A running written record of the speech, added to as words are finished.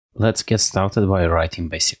Let's get started by writing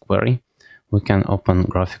basic query. We can open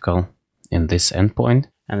GraphQL in this endpoint.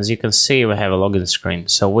 And as you can see, we have a login screen.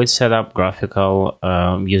 So we set up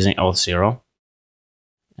GraphQL using Auth0.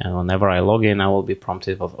 And whenever I log in, I will be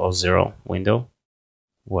prompted with Auth0 window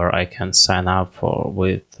where I can sign up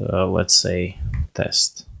with, let's say,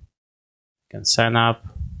 test. I can sign up.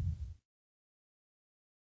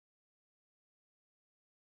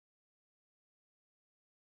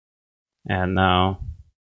 And now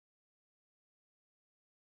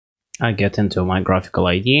I get into my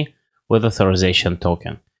GraphQL ID with authorization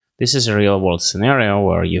token. This is a real-world scenario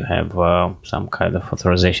where you have some kind of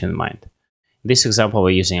authorization in mind. In this example, we're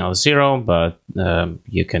using Auth0, but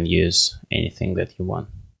you can use anything that you want.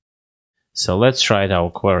 So let's write our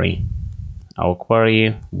query. Our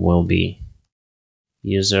query will be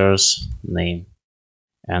user's name.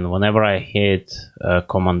 And whenever I hit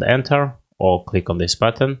Command Enter or click on this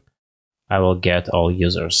button, I will get all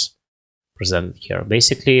users presented here.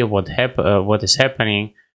 Basically, what is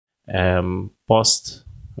happening, post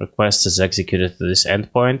request is executed to this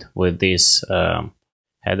endpoint with these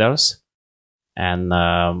headers, and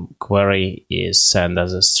query is sent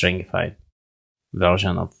as a stringified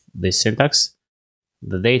version of this syntax.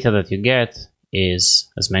 The data that you get is,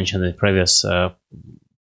 as mentioned in previous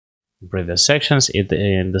sections,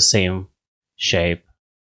 in the same shape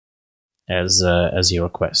as your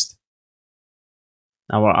request.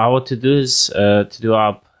 Now our to-dos, to-do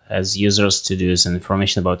app has users to-dos and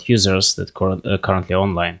information about users that are currently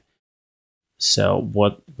online. So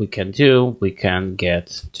what we can do, we can get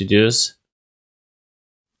to-dos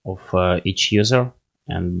of each user,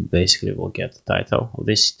 and basically we'll get the title of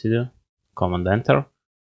this to-do. Command Enter.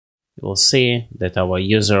 You will see that our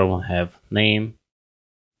user will have name,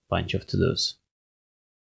 bunch of to-dos.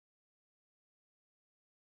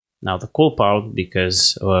 Now the cool part,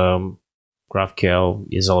 because GraphQL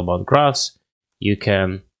is all about graphs, you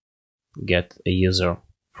can get a user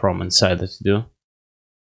from inside the to-do.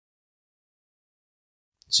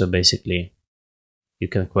 So basically, you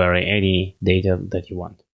can query any data that you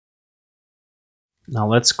want. Now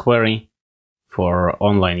let's query for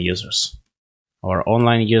online users. Our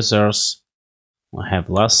online users will have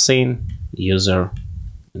last seen, user,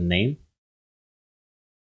 and name.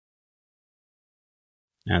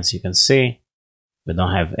 As you can see, we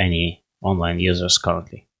don't have any online users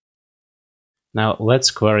currently. Now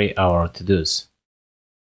let's query our to-dos,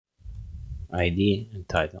 ID and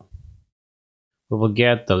title. We will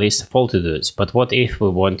get the list of all to-dos, but what if we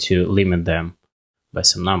want to limit them by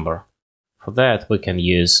some number? For that, we can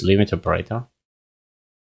use limit operator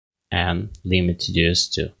and limit to-dos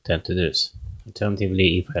to 10 to-dos.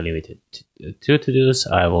 Alternatively, if I limit it to 2 to-dos,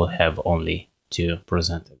 I will have only 2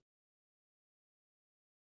 presented.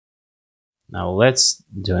 Now let's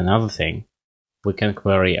do another thing. We can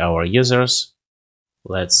query our users.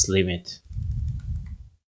 Let's limit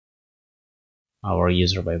our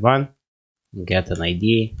user by 1, get an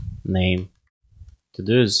ID, name,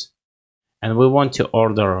 to-dos, and we want to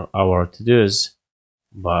order our to-dos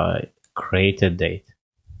by created date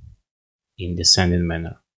in descending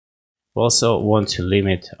manner. We also want to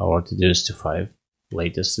limit our to-dos to 5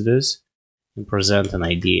 latest to-dos and present an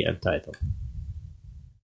ID and title.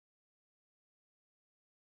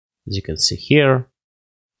 As you can see here,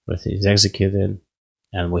 everything is executed,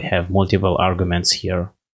 and we have multiple arguments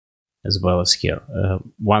here as well as here.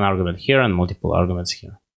 One argument here and multiple arguments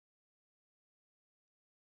here.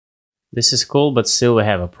 This is cool, but still we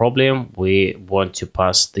have a problem. We want to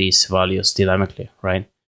pass these values dynamically, right?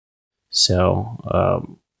 So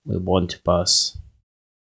we want to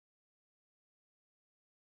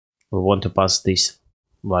pass these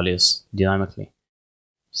values dynamically.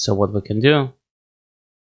 So what we can do,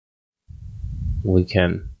 we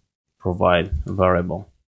can provide a variable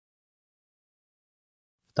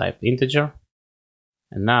type integer,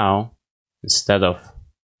 and now instead of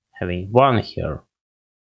having 1 here,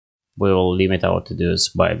 we will limit our to-dos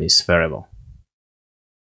by this variable.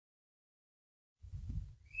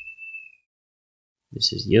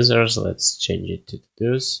 This is users, let's change it to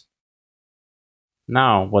to-dos.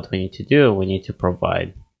 Now what we need to do, we need to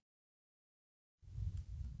provide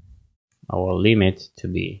our limit to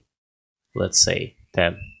be, let's say,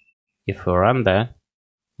 10. If we run that,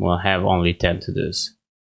 we'll have only 10 to-dos,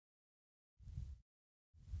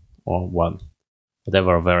 or 1,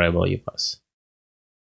 whatever variable you pass.